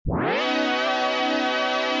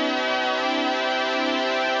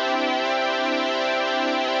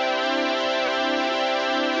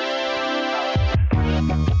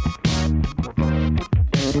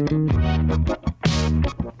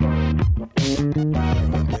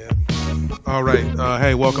All right.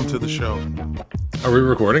 Hey, welcome to the show. Are we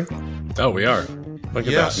recording? Oh, we are. Look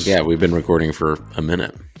at Yes. that. Yeah, we've been recording for a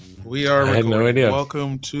minute. We are I had recording. no idea.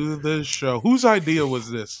 Welcome to the show. Whose idea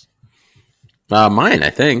was this? Mine, I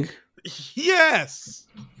think. Yes.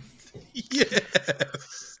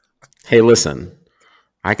 Yes. Hey, listen,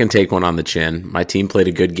 I can take one on the chin. My team played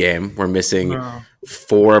a good game. We're missing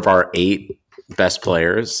 4 of our 8 best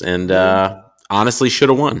players, and honestly should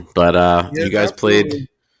have won. But you guys played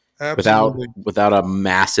without a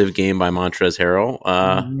massive game by Montrezl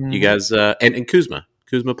Harrell. You guys and Kuzma.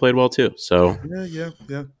 Kuzma played well too. So Yeah.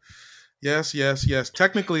 Yes.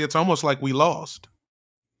 Technically, it's almost like we lost.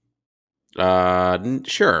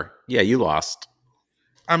 sure. Yeah, you lost.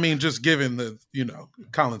 I mean, just given the,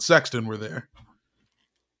 Colin Sexton were there.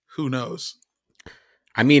 Who knows?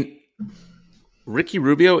 I mean, Ricky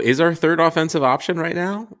Rubio is our third offensive option right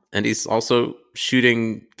now, and he's also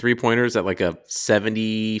shooting 3-pointers at like a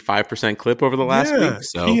 75% clip over the last week.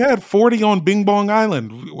 So he had 40 on Bing Bong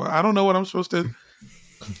Island. I don't know what I'm supposed to.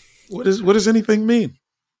 What does anything mean?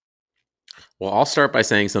 Well, I'll start by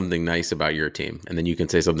saying something nice about your team, and then you can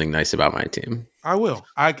say something nice about my team. I will.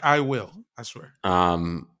 I will. I swear.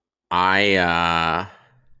 I'm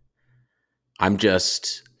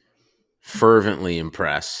just fervently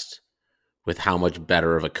impressed with how much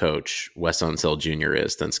better of a coach Wes Unseld Jr.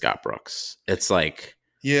 is than Scott Brooks. It's like,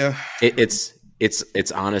 yeah, it's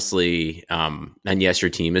honestly, and yes, your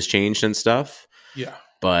team has changed and stuff. Yeah,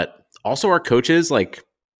 but also our coaches like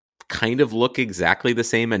kind of look exactly the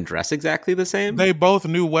same and dress exactly the same. They both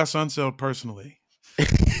knew Wes Unseld personally.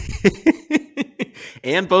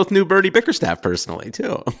 And both knew Bernie Bickerstaff personally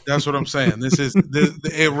too. That's what I'm saying.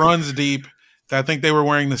 It runs deep. I think they were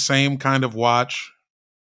wearing the same kind of watch.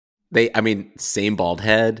 Same bald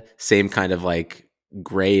head, same kind of like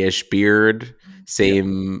grayish beard,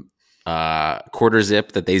 same quarter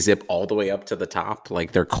zip that they zip all the way up to the top.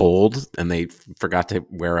 Like they're cold and they forgot to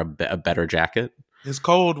wear a better jacket. It's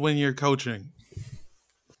cold when you're coaching.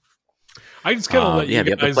 I just kind of let you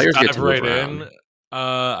guys dive right in.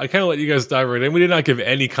 I kind of let you guys dive right in. We did not give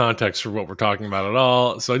any context for what we're talking about at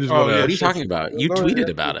all. So I just want to. What are you talking about? You tweeted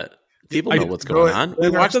about it. People know what's going on. We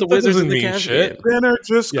watched the Wizards and the Cavs game. Benner,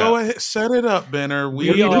 just go ahead. Set it up, Benner.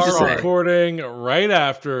 We are recording right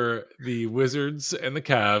after the Wizards and the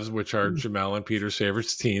Cavs, which are Jamel and Peter's favorite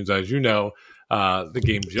teams. As you know, the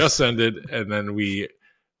game just ended, and then we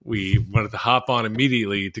wanted to hop on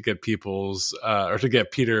immediately to get to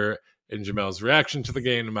get Peter and Jamel's reaction to the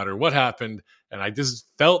game, no matter what happened. And I just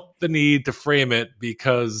felt the need to frame it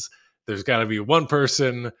because there's got to be one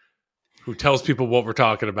person who tells people what we're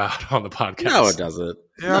talking about on the podcast. No, it doesn't.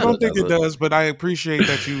 Yeah, I don't think it does, but I appreciate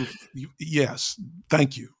that you yes,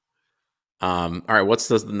 thank you. All right, what's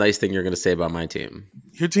the nice thing you're going to say about my team?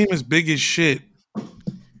 Your team is big as shit.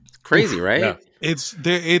 It's crazy, right? Yeah.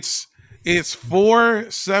 It's 4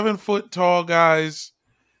 7-foot tall guys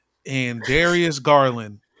and Darius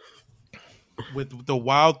Garland with the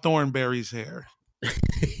wild Thornberry's hair.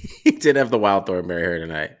 He did have the wild Thornberry hair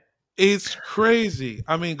tonight. It's crazy.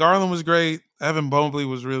 I mean, Garland was great. Evan Mobley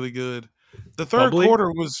was really good. The third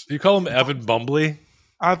quarter was... Do you call him Evan Bumbly?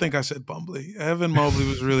 I think I said Bumbly. Evan Mobley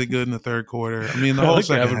was really good in the third quarter. I mean, the whole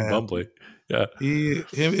second Evan half. Bumbly. Yeah.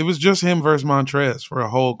 It was just him versus Montrez for a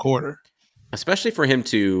whole quarter. Especially for him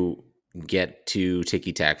to get 2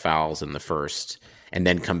 ticky-tack fouls in the first and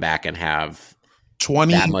then come back and have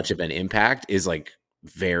 20 that much of an impact is like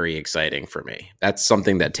very exciting for me. That's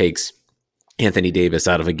something that takes Anthony Davis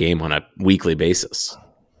out of a game on a weekly basis.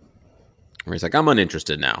 Where he's like, I'm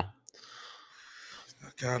uninterested now.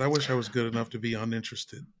 God, I wish I was good enough to be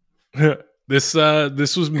uninterested. This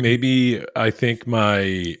was maybe, I think,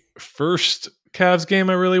 my first Cavs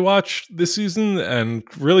game I really watched this season, and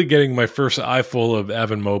really getting my first eye full of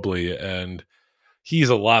Evan Mobley, and he's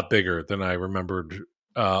a lot bigger than I remembered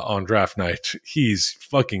on draft night. He's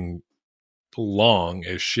fucking long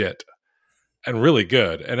as shit. And really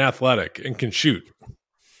good and athletic and can shoot.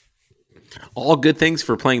 All good things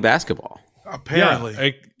for playing basketball. Apparently.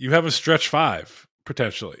 Yeah, you have a stretch 5,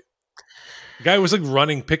 potentially. The guy was like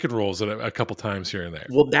running pick and rolls a couple times here and there.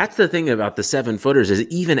 Well, that's the thing about the 7-footers is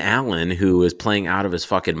even Allen, who is playing out of his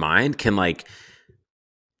fucking mind, can like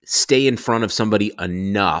stay in front of somebody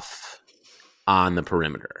enough on the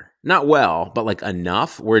perimeter. Not well, but like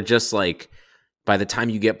enough where just like by the time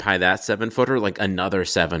you get by that 7-footer, like another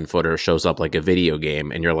 7-footer shows up like a video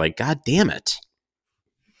game and you're like, God damn it.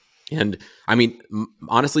 And I mean,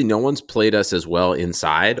 honestly, no one's played us as well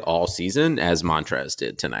inside all season as Montrez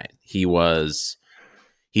did tonight. He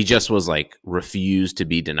just was like refused to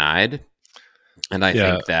be denied. And I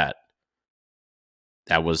think that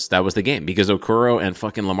that was the game because Okoro and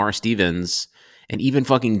fucking Lamar Stevens and even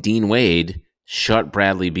fucking Dean Wade shut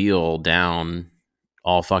Bradley Beal down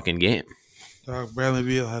all fucking game. Bradley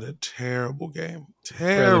Beal had a terrible game.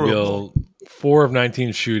 Bradley Beal, 4 of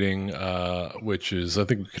 19 shooting, which is, I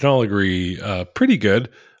think we can all agree, pretty good.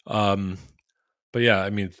 But yeah, I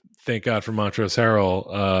mean, thank God for Montrezl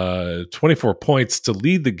Harrell. 24 points to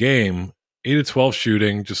lead the game, 8 of 12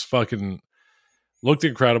 shooting, just fucking looked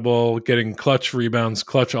incredible, getting clutch rebounds,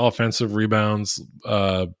 clutch offensive rebounds.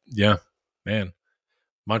 Yeah, man.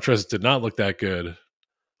 Montrezl did not look that good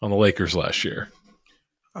on the Lakers last year.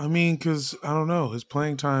 I mean, because, I don't know, his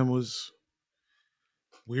playing time was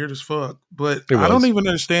weird as fuck. But I don't even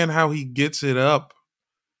understand how he gets it up,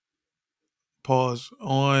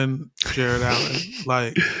 on Jared Allen.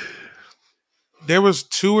 Like, there was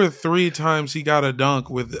 2 or 3 times he got a dunk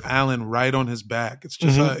with Allen right on his back. It's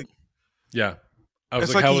just like... Yeah. I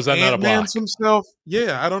was like, how was that not a block? Himself.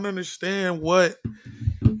 Yeah, I don't understand what...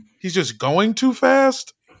 He's just going too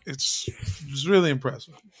fast. It's really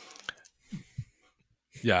impressive.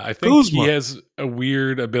 Yeah, I think Kuzma. He has a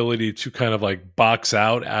weird ability to kind of like box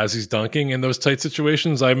out as he's dunking in those tight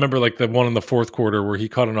situations. I remember like the one in the fourth quarter where he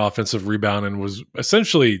caught an offensive rebound and was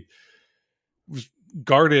essentially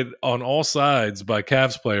guarded on all sides by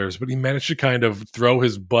Cavs players, but he managed to kind of throw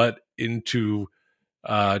his butt into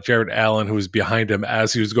Jared Allen, who was behind him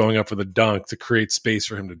as he was going up for the dunk to create space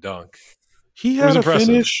for him to dunk. He had a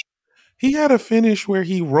finish. He had a finish where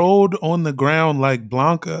he rolled on the ground like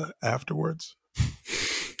Blanca afterwards.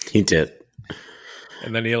 He did.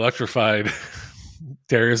 And then he electrified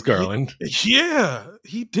Darius Garland. Yeah,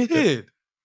 he did.